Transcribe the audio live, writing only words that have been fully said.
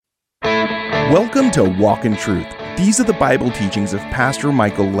Welcome to Walk in Truth. These are the Bible teachings of Pastor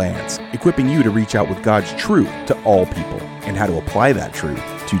Michael Lance, equipping you to reach out with God's truth to all people and how to apply that truth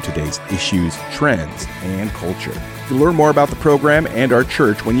to today's issues, trends, and culture. You'll learn more about the program and our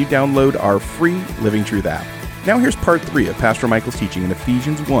church when you download our free Living Truth app. Now here's part 3 of Pastor Michael's teaching in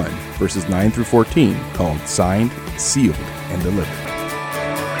Ephesians 1, verses 9 through 14, called Signed, Sealed, and Delivered.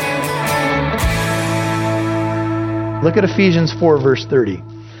 Look at Ephesians 4, verse 30.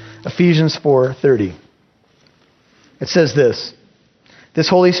 Ephesians 4:30. It says this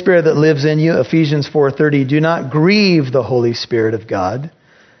Holy Spirit that lives in you, Ephesians 4:30, do not grieve the Holy Spirit of God,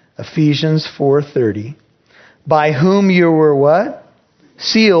 Ephesians 4:30, by whom you were what?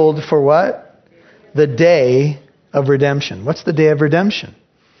 Sealed for what? The day of redemption. What's the day of redemption?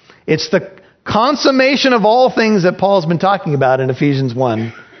 It's the consummation of all things that Paul's been talking about in Ephesians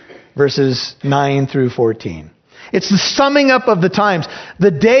 1, verses 9 through 14. It's the summing up of the times.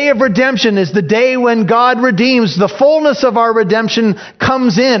 The day of redemption is the day when God redeems. The fullness of our redemption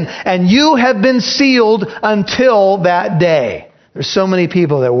comes in, and you have been sealed until that day. There's so many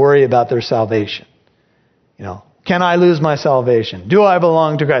people that worry about their salvation. Can I lose my salvation? Do I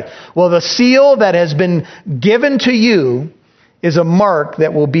belong to Christ? Well, the seal that has been given to you is a mark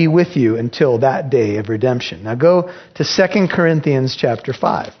that will be with you until that day of redemption. Now go to 2 Corinthians chapter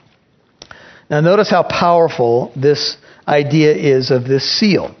 5. Now notice how powerful this idea is of this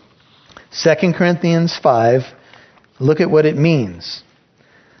seal. 2 Corinthians 5, look at what it means.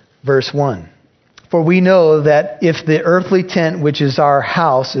 Verse 1. For we know that if the earthly tent, which is our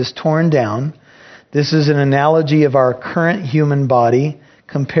house, is torn down, this is an analogy of our current human body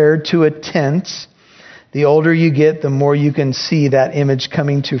compared to a tent. The older you get, the more you can see that image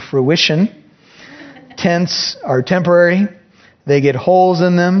coming to fruition. Tents are temporary. They get holes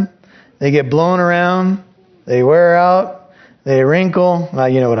in them. They get blown around, they wear out, they wrinkle. Well,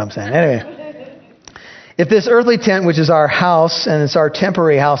 you know what I'm saying. Anyway, if this earthly tent, which is our house, and it's our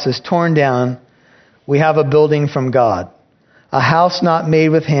temporary house, is torn down, we have a building from God, a house not made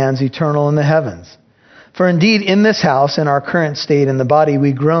with hands, eternal in the heavens. For indeed, in this house, in our current state in the body,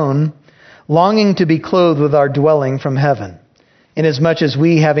 we groan, longing to be clothed with our dwelling from heaven, inasmuch as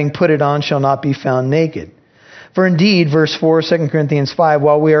we, having put it on, shall not be found naked. For indeed, verse 4, 2 Corinthians 5,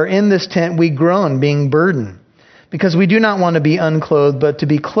 while we are in this tent, we groan, being burdened, because we do not want to be unclothed, but to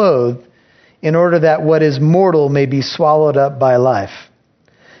be clothed, in order that what is mortal may be swallowed up by life.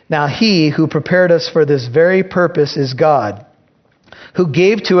 Now he who prepared us for this very purpose is God, who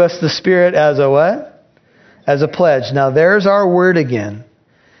gave to us the Spirit as a what? As a pledge. Now there's our word again,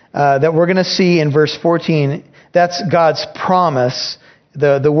 that we're going to see in verse 14. That's God's promise.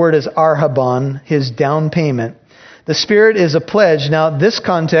 The word is arhabon, his down payment. The Spirit is a pledge. Now, this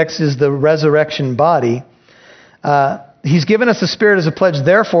context is the resurrection body. He's given us the Spirit as a pledge.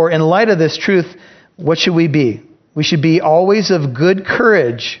 Therefore, in light of this truth, what should we be? We should be always of good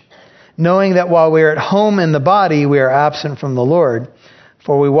courage, knowing that while we are at home in the body, we are absent from the Lord.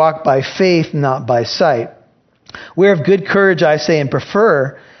 For we walk by faith, not by sight. We are of good courage, I say, and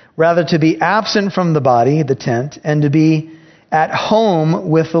prefer rather to be absent from the body, the tent, and to be at home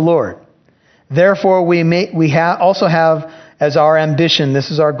with the Lord. Therefore, we also have as our ambition,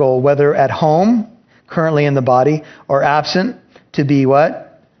 this is our goal, whether at home, currently in the body, or absent, to be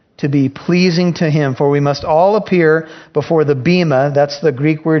what? To be pleasing to Him. For we must all appear before the bema, that's the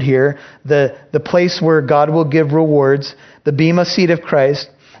Greek word here, the place where God will give rewards, the bema seat of Christ,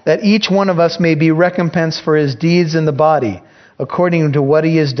 that each one of us may be recompensed for his deeds in the body, according to what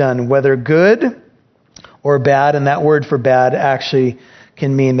he has done, whether good or bad, and that word for bad actually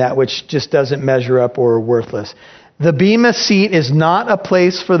can mean that which just doesn't measure up or worthless. The bema seat is not a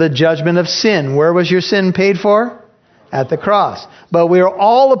place for the judgment of sin. Where was your sin paid for? At the cross. But we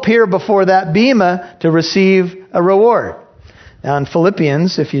all appear before that bema to receive a reward. Now in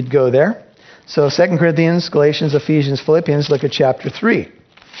Philippians, if you'd go there. So 2 Corinthians, Galatians, Ephesians, Philippians, look at chapter 3.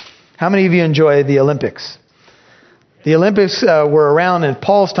 How many of you enjoy the Olympics? The Olympics were around in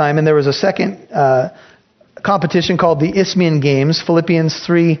Paul's time, and there was a second competition called the Isthmian Games, Philippians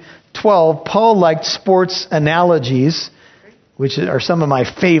 3:12. Paul liked sports analogies, which are some of my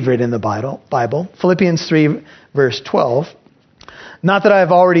favorite in the Bible. Philippians 3, verse 12. Not that I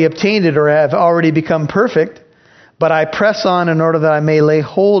have already obtained it or have already become perfect, but I press on in order that I may lay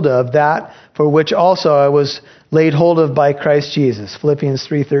hold of that for which also I was laid hold of by Christ Jesus. Philippians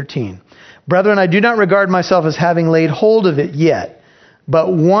 3:13. Brethren, I do not regard myself as having laid hold of it yet,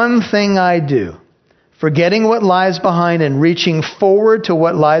 but one thing I do, forgetting what lies behind and reaching forward to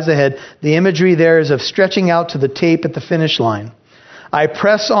what lies ahead. The imagery there is of stretching out to the tape at the finish line. I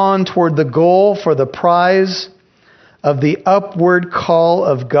press on toward the goal for the prize of the upward call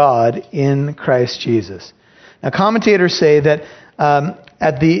of God in Christ Jesus. Now, commentators say that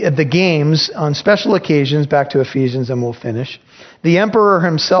at the games, on special occasions, back to Ephesians and we'll finish, the emperor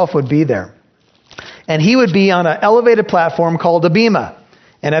himself would be there. And he would be on an elevated platform called a bema.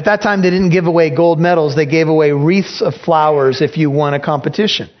 And at that time, they didn't give away gold medals. They gave away wreaths of flowers if you won a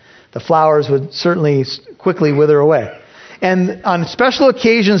competition. The flowers would certainly quickly wither away. And on special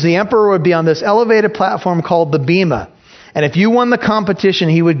occasions, the emperor would be on this elevated platform called the bema. And if you won the competition,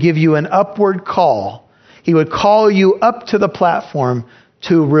 he would give you an upward call. He would call you up to the platform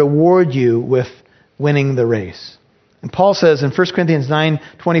to reward you with winning the race. And Paul says in 1 Corinthians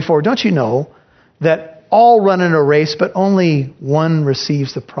 9:24, don't you know that all run in a race, but only one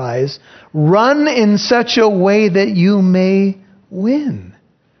receives the prize? Run in such a way that you may win.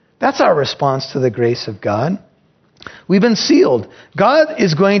 That's our response to the grace of God. We've been sealed. God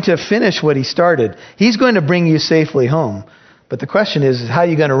is going to finish what he started. He's going to bring you safely home. But the question is how are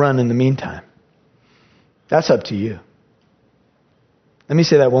you going to run in the meantime? That's up to you. Let me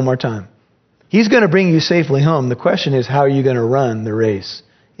say that one more time. He's going to bring you safely home. The question is, how are you going to run the race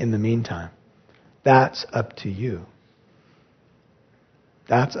in the meantime? That's up to you.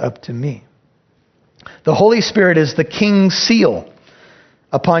 That's up to me. The Holy Spirit is the king's seal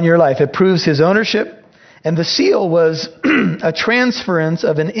upon your life. It proves his ownership. And the seal was a transference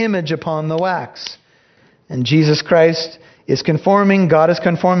of an image upon the wax. And Jesus Christ is conforming, God is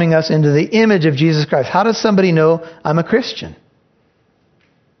conforming us into the image of Jesus Christ. How does somebody know I'm a Christian?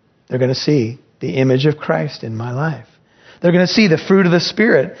 They're going to see the image of Christ in my life. They're going to see the fruit of the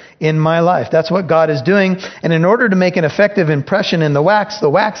Spirit in my life. That's what God is doing. And in order to make an effective impression in the wax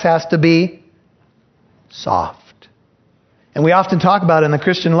has to be soft. And we often talk about in the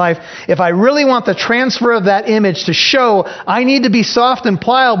Christian life, if I really want the transfer of that image to show, I need to be soft and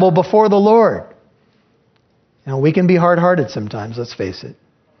pliable before the Lord. You know, we can be hard-hearted sometimes, let's face it.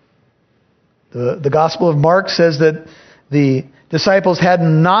 The Gospel of Mark says that the disciples had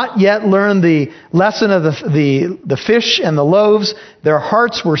not yet learned the lesson of the fish and the loaves. Their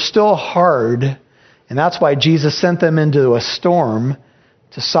hearts were still hard. And that's why Jesus sent them into a storm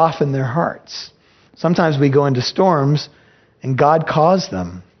to soften their hearts. Sometimes we go into storms and God caused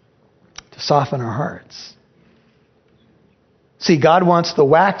them to soften our hearts. See, God wants the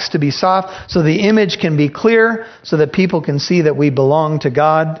wax to be soft so the image can be clear, so that people can see that we belong to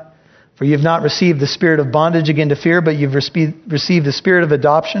God. For you've not received the spirit of bondage again to fear, but you've received the spirit of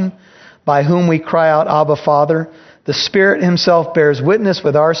adoption, by whom we cry out, Abba, Father. The Spirit himself bears witness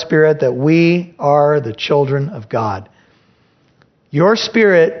with our spirit that we are the children of God. Your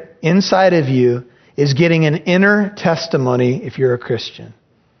spirit inside of you is getting an inner testimony if you're a Christian.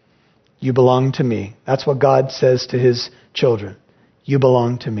 You belong to me. That's what God says to his children. You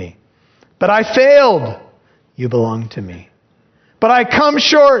belong to me. But I failed. You belong to me. But I come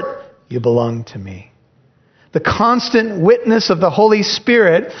short. You belong to me. The constant witness of the Holy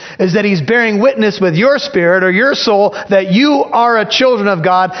Spirit is that he's bearing witness with your spirit or your soul that you are a children of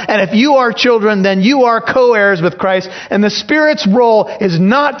God. And if you are children, then you are co-heirs with Christ. And the Spirit's role is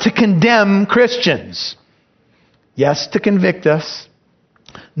not to condemn Christians. Yes, to convict us,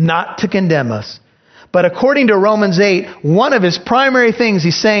 not to condemn us. But according to Romans 8, one of his primary things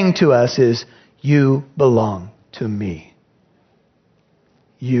he's saying to us is, you belong to me.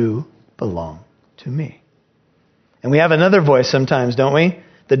 You belong to me. And we have another voice sometimes, don't we?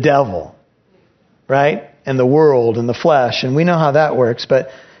 The devil, right? And the world and the flesh. And we know how that works. But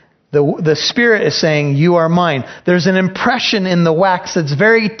the Spirit is saying, you are mine. There's an impression in the wax that's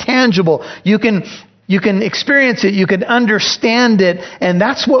very tangible. You can experience it. You can understand it. And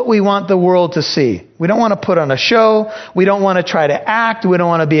that's what we want the world to see. We don't want to put on a show. We don't want to try to act. We don't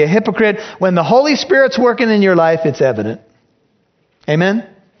want to be a hypocrite. When the Holy Spirit's working in your life, it's evident. Amen?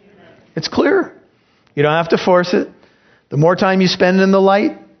 It's clear. You don't have to force it. The more time you spend in the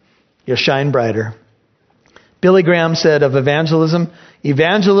light, you'll shine brighter. Billy Graham said of evangelism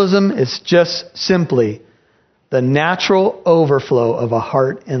is just simply the natural overflow of a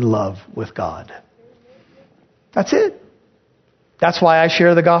heart in love with God. That's it. That's why I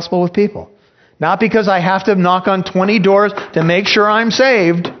share the gospel with people. Not because I have to knock on 20 doors to make sure I'm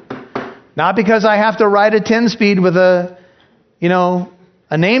saved. Not because I have to ride a 10-speed with a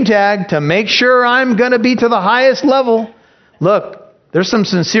name tag to make sure I'm going to be to the highest level. Look, there's some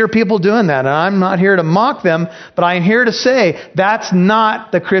sincere people doing that, and I'm not here to mock them, but I'm here to say that's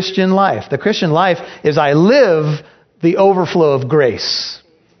not the Christian life. The Christian life is I live the overflow of grace.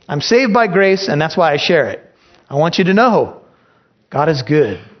 I'm saved by grace, and that's why I share it. I want you to know God is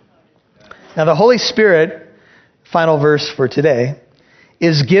good. Now, the Holy Spirit, final verse for today,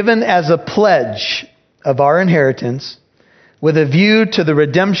 is given as a pledge of our inheritance, with a view to the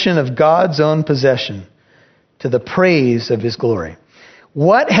redemption of God's own possession, to the praise of his glory.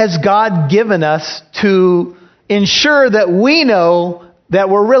 What has God given us to ensure that we know that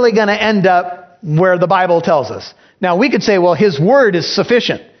we're really going to end up where the Bible tells us? Now, we could say, well, his word is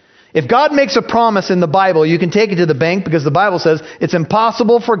sufficient. If God makes a promise in the Bible, you can take it to the bank because the Bible says it's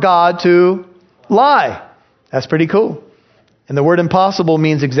impossible for God to lie. That's pretty cool. And the word impossible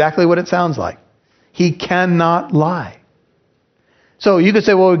means exactly what it sounds like. He cannot lie. So you could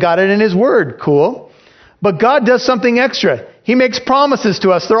say, well, we got it in his word. Cool. But God does something extra. He makes promises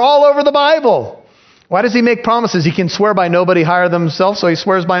to us. They're all over the Bible. Why does he make promises? He can swear by nobody higher than himself, so he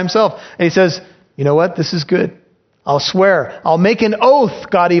swears by himself. And he says, you know what? This is good. I'll swear. I'll make an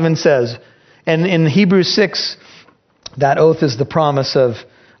oath, God even says. And in Hebrews 6, that oath is the promise of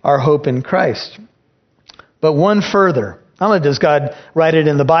our hope in Christ. But one further. Not only does God write it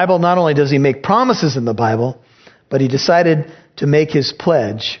in the Bible, not only does he make promises in the Bible, but he decided to make his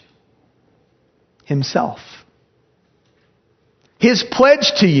pledge himself. His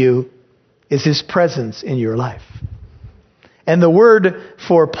pledge to you is his presence in your life. And the word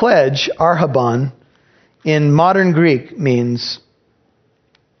for pledge, arhabon, in modern Greek means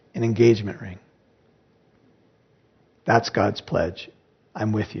an engagement ring. That's God's pledge.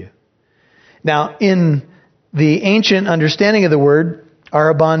 I'm with you. Now, in the ancient understanding of the word,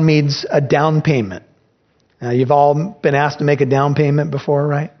 arhabon means a down payment. Now, you've all been asked to make a down payment before,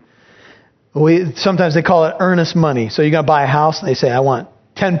 right? Sometimes they call it earnest money. So you're going to buy a house, and they say, I want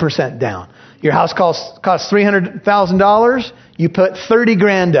 10% down. Your house costs $300,000. You put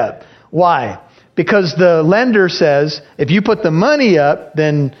 $30,000 up. Why? Because the lender says, if you put the money up,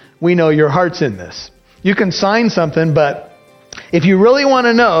 then we know your heart's in this. You can sign something, but if you really want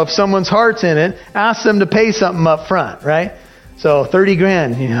to know if someone's heart's in it, ask them to pay something up front, right? So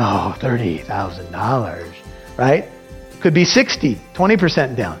 $30,000, $30,000, right? Could be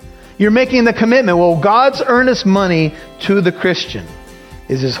 20% down. You're making the commitment. Well, God's earnest money to the Christian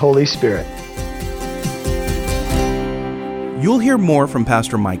is his Holy Spirit. You'll hear more from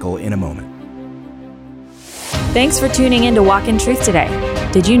Pastor Michael in a moment. Thanks for tuning in to Walk in Truth today.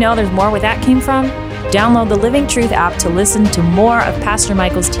 Did you know there's more where that came from? Download the Living Truth app to listen to more of Pastor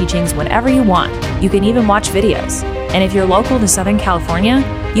Michael's teachings whenever you want. You can even watch videos. And if you're local to Southern California,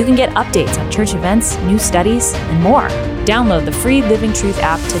 you can get updates on church events, new studies, and more. Download the free Living Truth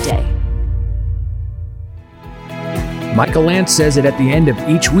app today. Michael Lance says that at the end of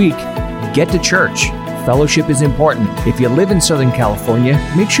each week, get to church. Fellowship is important. If you live in Southern California,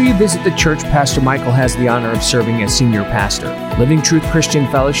 make sure you visit the church Pastor Michael has the honor of serving as senior pastor. Living Truth Christian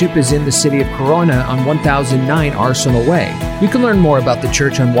Fellowship is in the city of Corona on 1009 Arsenal Way. You can learn more about the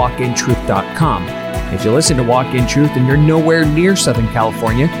church on walkintruth.com. If you listen to Walk in Truth and you're nowhere near Southern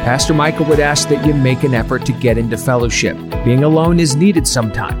California, Pastor Michael would ask that you make an effort to get into fellowship. Being alone is needed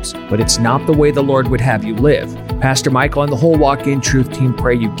sometimes, but it's not the way the Lord would have you live. Pastor Michael and the whole Walk in Truth team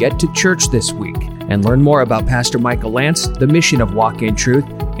pray you get to church this week. And learn more about Pastor Michael Lance, the mission of Walk in Truth,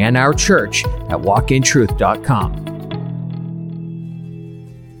 and our church at walkintruth.com.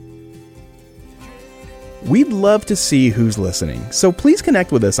 We'd love to see who's listening, so please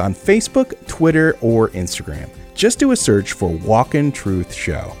connect with us on Facebook, Twitter, or Instagram. Just do a search for Walk in Truth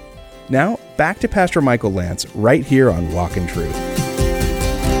Show. Now, back to Pastor Michael Lance right here on Walk in Truth.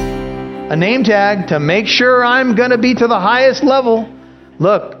 A name tag to make sure I'm going to be to the highest level.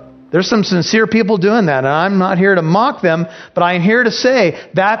 Look, there's some sincere people doing that, and I'm not here to mock them, but I'm here to say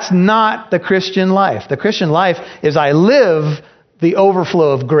that's not the Christian life. The Christian life is I live the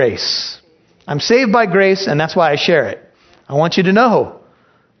overflow of grace. I'm saved by grace, and that's why I share it. I want you to know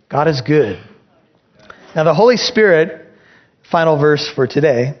God is good. Now, the Holy Spirit, final verse for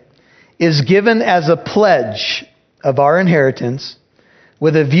today, is given as a pledge of our inheritance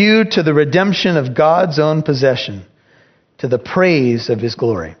with a view to the redemption of God's own possession, to the praise of his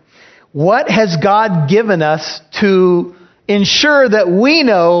glory. What has God given us to ensure that we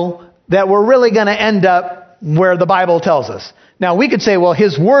know that we're really going to end up where the Bible tells us? Now, we could say, well,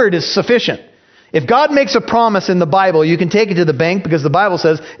 his word is sufficient. If God makes a promise in the Bible, you can take it to the bank because the Bible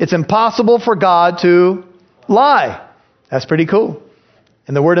says it's impossible for God to lie. That's pretty cool.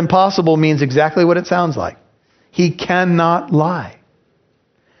 And the word impossible means exactly what it sounds like. He cannot lie.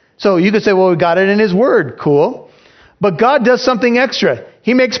 So you could say, well, we got it in his word. Cool. But God does something extra.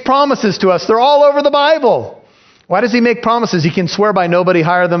 He makes promises to us. They're all over the Bible. Why does he make promises? He can swear by nobody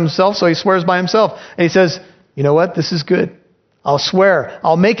higher than himself, so he swears by himself. And he says, you know what? This is good. I'll swear.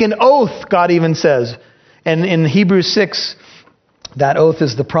 I'll make an oath, God even says. And in Hebrews 6, that oath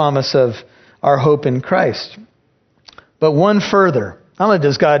is the promise of our hope in Christ. But one further. Not only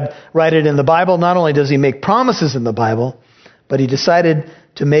does God write it in the Bible, not only does he make promises in the Bible, but he decided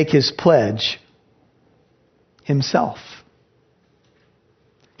to make his pledge himself.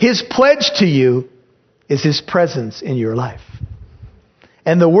 His pledge to you is his presence in your life.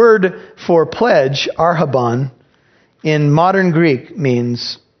 And the word for pledge, arhabon, in modern Greek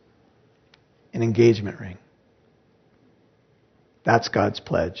means an engagement ring. That's God's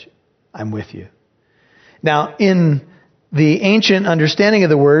pledge. I'm with you. Now, in the ancient understanding of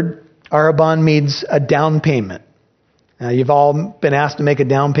the word, arhabon means a down payment. Now, you've all been asked to make a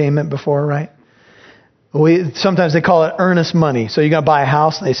down payment before, right? Sometimes they call it earnest money. So you're going to buy a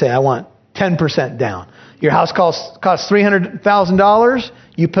house, and they say, I want 10% down. Your house costs $300,000.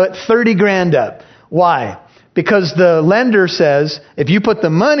 You put $30,000 up. Why? Because the lender says, if you put the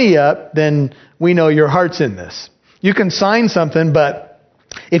money up, then we know your heart's in this. You can sign something, but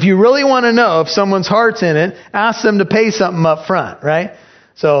if you really want to know if someone's heart's in it, ask them to pay something up front, right?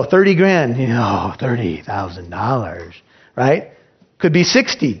 So $30,000, $30,000, right? Could be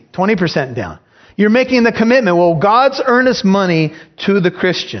 20% down. You're making the commitment. Well, God's earnest money to the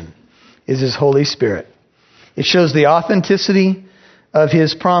Christian is his Holy Spirit. It shows the authenticity of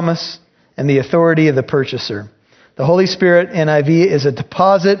his promise and the authority of the purchaser. The Holy Spirit, NIV, is a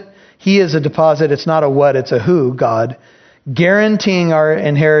deposit. He is a deposit. It's not a what, it's a who, God, guaranteeing our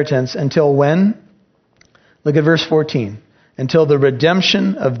inheritance until when? Look at verse 14. Until the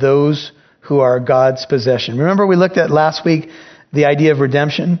redemption of those who are God's possession. Remember we looked at last week the idea of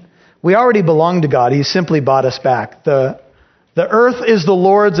redemption? We already belong to God. He simply bought us back. The earth is the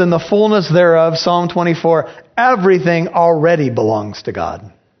Lord's and the fullness thereof, Psalm 24. Everything already belongs to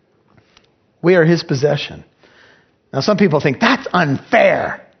God. We are his possession. Now some people think that's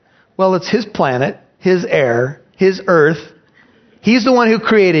unfair. Well, it's his planet, his air, his earth. He's the one who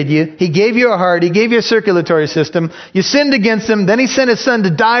created you. He gave you a heart. He gave you a circulatory system. You sinned against him. Then he sent his son to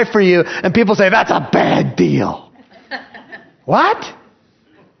die for you. And people say, that's a bad deal. What?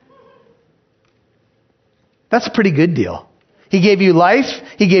 That's a pretty good deal. He gave you life.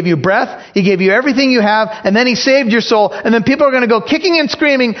 He gave you breath. He gave you everything you have. And then he saved your soul. And then people are going to go kicking and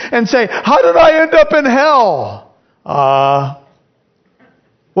screaming and say, how did I end up in hell?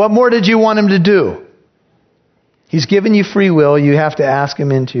 What more did you want him to do? He's given you free will. You have to ask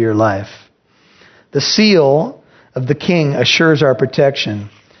him into your life. The seal of the King assures our protection.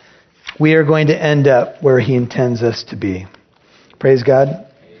 We are going to end up where he intends us to be. Praise God.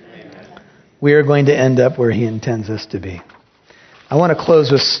 Amen. We are going to end up where he intends us to be. I want to close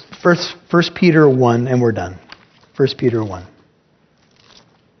with 1 Peter 1, and we're done. 1 Peter 1.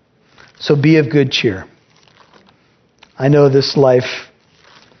 So be of good cheer. I know this life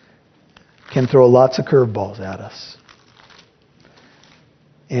can throw lots of curveballs at us.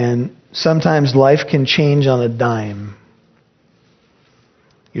 And sometimes life can change on a dime.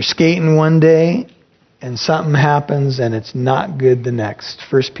 You're skating one day, and something happens, and it's not good the next.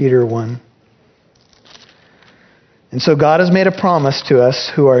 1 Peter 1. And so God has made a promise to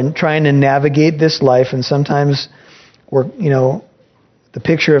us who are trying to navigate this life, and sometimes we're, the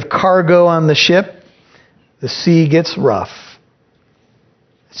picture of cargo on the ship, the sea gets rough.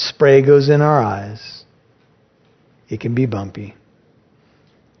 Spray goes in our eyes. It can be bumpy.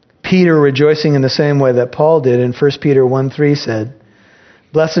 Peter, rejoicing in the same way that Paul did in 1 Peter 1:3 said,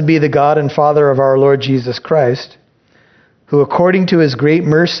 Blessed be the God and Father of our Lord Jesus Christ, who according to his great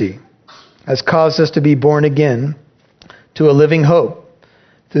mercy has caused us to be born again to a living hope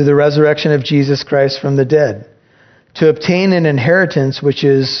through the resurrection of Jesus Christ from the dead, to obtain an inheritance which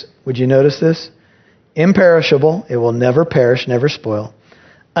is, would you notice this? Imperishable, it will never perish, never spoil,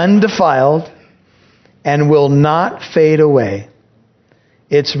 undefiled, and will not fade away.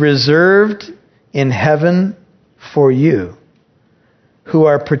 It's reserved in heaven for you, who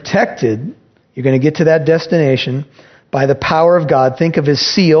are protected, you're going to get to that destination, by the power of God. Think of his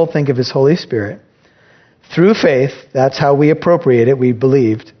seal, think of his Holy Spirit. Through faith, that's how we appropriate it, we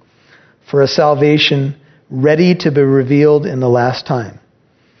believed, for a salvation ready to be revealed in the last time.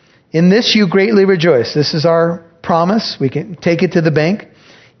 In this you greatly rejoice. This is our promise. We can take it to the bank.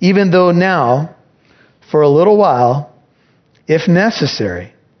 Even though now, for a little while, if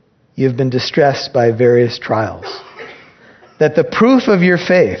necessary, you've been distressed by various trials. That the proof of your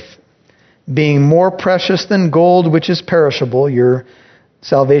faith, being more precious than gold which is perishable, your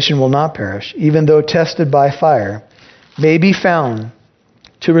salvation will not perish, even though tested by fire, may be found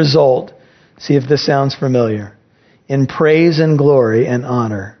to result, see if this sounds familiar, in praise and glory and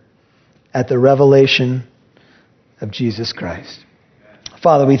honor at the revelation of Jesus Christ.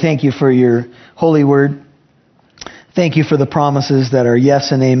 Father, we thank you for your holy word. Thank you for the promises that are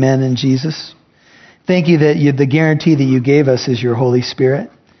yes and amen in Jesus. Thank you that the guarantee that you gave us is your Holy Spirit.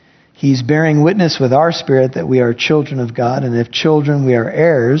 He's bearing witness with our spirit that we are children of God, and if children, we are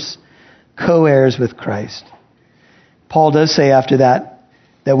heirs, co-heirs with Christ. Paul does say after that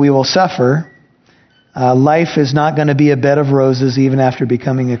we will suffer. Life is not going to be a bed of roses even after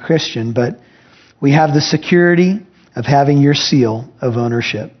becoming a Christian, but we have the security of having your seal of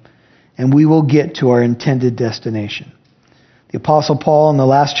ownership, and we will get to our intended destination. The Apostle Paul, in the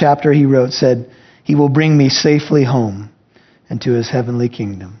last chapter he wrote, said, "He will bring me safely home into his heavenly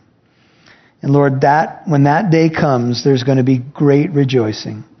kingdom." And Lord, when that day comes, there's going to be great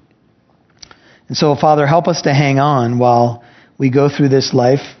rejoicing. And so, Father, help us to hang on while we go through this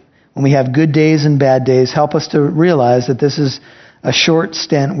life. When we have good days and bad days, help us to realize that this is a short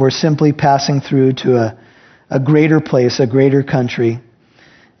stint. We're simply passing through to a greater place, a greater country.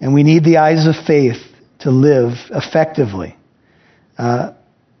 And we need the eyes of faith to live effectively,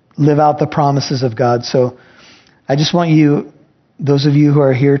 live out the promises of God. So I just want you, those of you who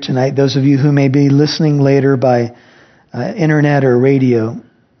are here tonight, those of you who may be listening later by internet or radio,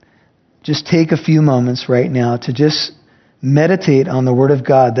 just take a few moments right now to just meditate on the Word of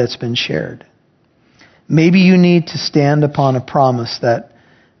God that's been shared. Maybe you need to stand upon a promise that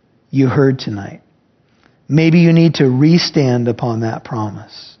you heard tonight. Maybe you need to re-stand upon that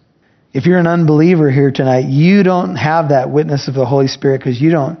promise. If you're an unbeliever here tonight, you don't have that witness of the Holy Spirit because you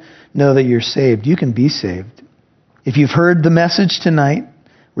don't know that you're saved. You can be saved. If you've heard the message tonight,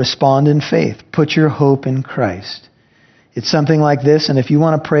 respond in faith. Put your hope in Christ. It's something like this, and if you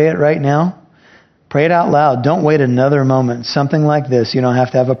want to pray it right now, pray it out loud. Don't wait another moment. Something like this. You don't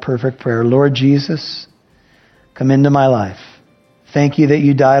have to have a perfect prayer. Lord Jesus, come into my life. Thank you that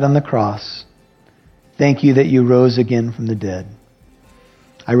you died on the cross. Thank you that you rose again from the dead.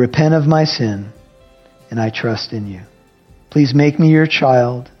 I repent of my sin, and I trust in you. Please make me your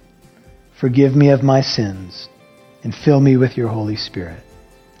child. Forgive me of my sins, and fill me with your Holy Spirit.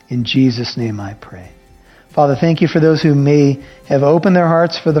 In Jesus' name I pray. Father, thank you for those who may have opened their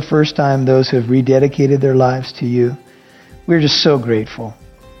hearts for the first time, those who have rededicated their lives to you. We're just so grateful.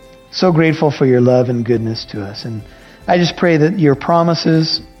 So grateful for your love and goodness to us. And I just pray that your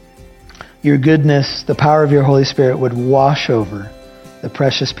promises, your goodness, the power of your Holy Spirit would wash over the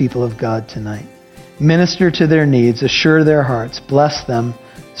precious people of God tonight. Minister to their needs, assure their hearts, bless them,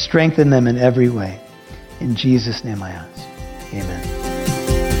 strengthen them in every way. In Jesus' name I ask. Amen.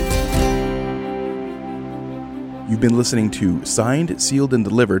 You've been listening to Signed, Sealed, and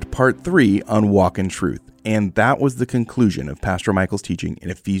Delivered, Part 3 on Walk in Truth. And that was the conclusion of Pastor Michael's teaching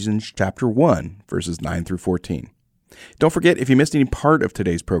in Ephesians chapter 1, verses 9 through 14. Don't forget, if you missed any part of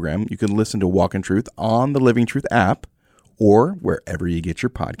today's program, you can listen to Walk in Truth on the Living Truth app or wherever you get your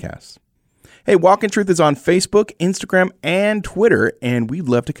podcasts. Hey, Walk in Truth is on Facebook, Instagram, and Twitter, and we'd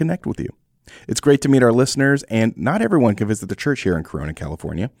love to connect with you. It's great to meet our listeners, and not everyone can visit the church here in Corona,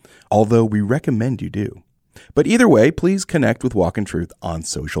 California, although we recommend you do. But either way, please connect with Walk in Truth on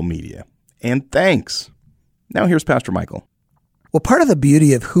social media. And thanks. Now here's Pastor Michael. Well, part of the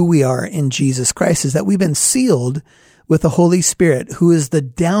beauty of who we are in Jesus Christ is that we've been sealed with the Holy Spirit, who is the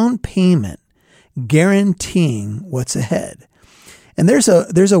down payment guaranteeing what's ahead. And there's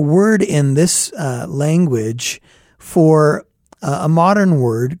a word in this language for a modern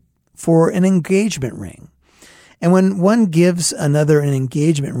word for an engagement ring. And when one gives another an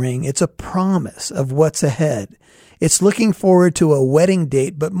engagement ring, it's a promise of what's ahead. It's looking forward to a wedding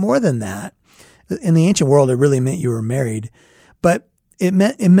date, but more than that, in the ancient world, it really meant you were married, but it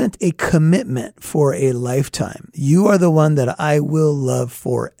meant a commitment for a lifetime. You are the one that I will love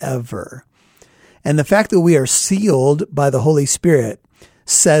forever. And the fact that we are sealed by the Holy Spirit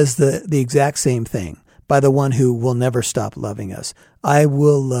says the exact same thing, by the one who will never stop loving us. I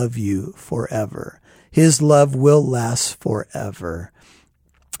will love you forever. His love will last forever.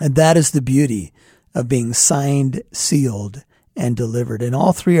 And that is the beauty of being signed, sealed, and delivered. And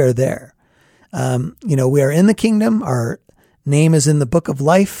all three are there. We are in the kingdom. Our name is in the book of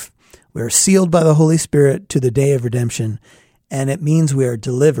life. We are sealed by the Holy Spirit to the day of redemption. And it means we are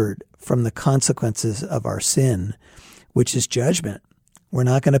delivered from the consequences of our sin, which is judgment. We're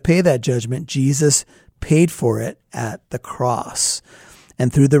not going to pay that judgment. Jesus paid for it at the cross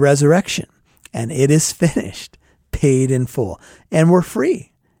and through the resurrection. And it is finished, paid in full. And we're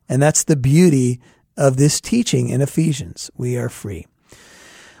free. And that's the beauty of this teaching in Ephesians. We are free.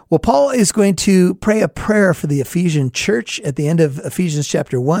 Well, Paul is going to pray a prayer for the Ephesian church at the end of Ephesians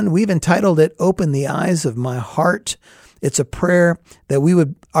chapter 1. We've entitled it, Open the Eyes of My Heart. It's a prayer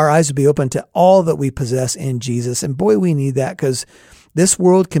that our eyes would be open to all that we possess in Jesus. And boy, we need that because this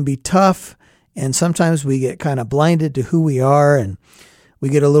world can be tough. And sometimes we get kind of blinded to who we are, and we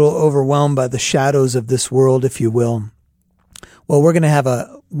get a little overwhelmed by the shadows of this world, if you will. Well, we're going to have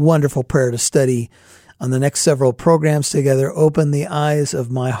a wonderful prayer to study on the next several programs together. Open the eyes of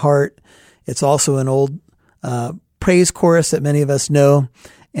my heart. It's also an old praise chorus that many of us know.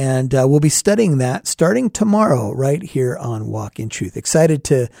 And we'll be studying that starting tomorrow right here on Walk in Truth. Excited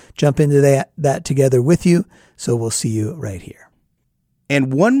to jump into that together with you. So we'll see you right here.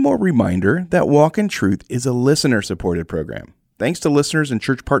 And one more reminder that Walk in Truth is a listener-supported program. Thanks to listeners and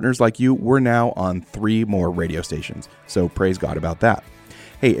church partners like you, we're now on 3 more radio stations. So praise God about that.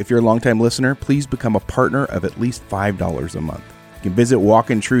 Hey, if you're a longtime listener, please become a partner of at least $5 a month. You can visit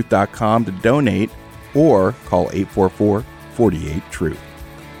walkintruth.com to donate or call 844-48-TRUTH.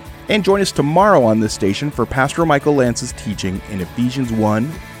 And join us tomorrow on this station for Pastor Michael Lance's teaching in Ephesians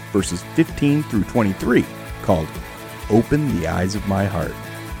 1, verses 15 through 23, called Open the Eyes of My Heart.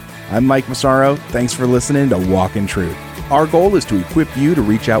 I'm Mike Massaro. Thanks for listening to Walk in Truth. Our goal is to equip you to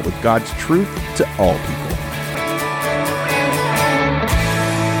reach out with God's truth to all people.